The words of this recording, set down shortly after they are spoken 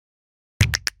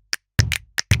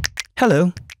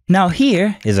Hello. Now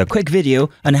here is a quick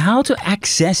video on how to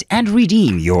access and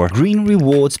redeem your Green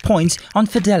Rewards points on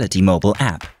Fidelity mobile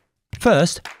app.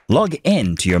 First, log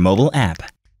in to your mobile app.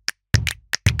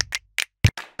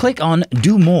 Click on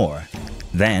Do More.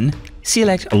 Then,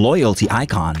 select Loyalty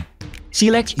icon.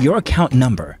 Select your account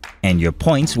number and your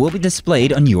points will be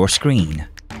displayed on your screen.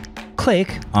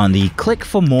 Click on the Click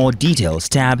for More Details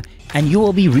tab and you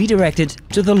will be redirected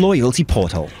to the Loyalty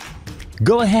portal.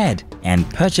 Go ahead and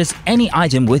purchase any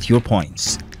item with your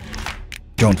points.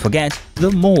 Don't forget,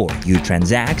 the more you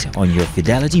transact on your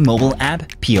Fidelity mobile app,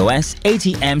 POS,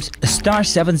 ATMs,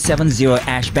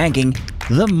 *770 banking,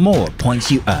 the more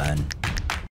points you earn.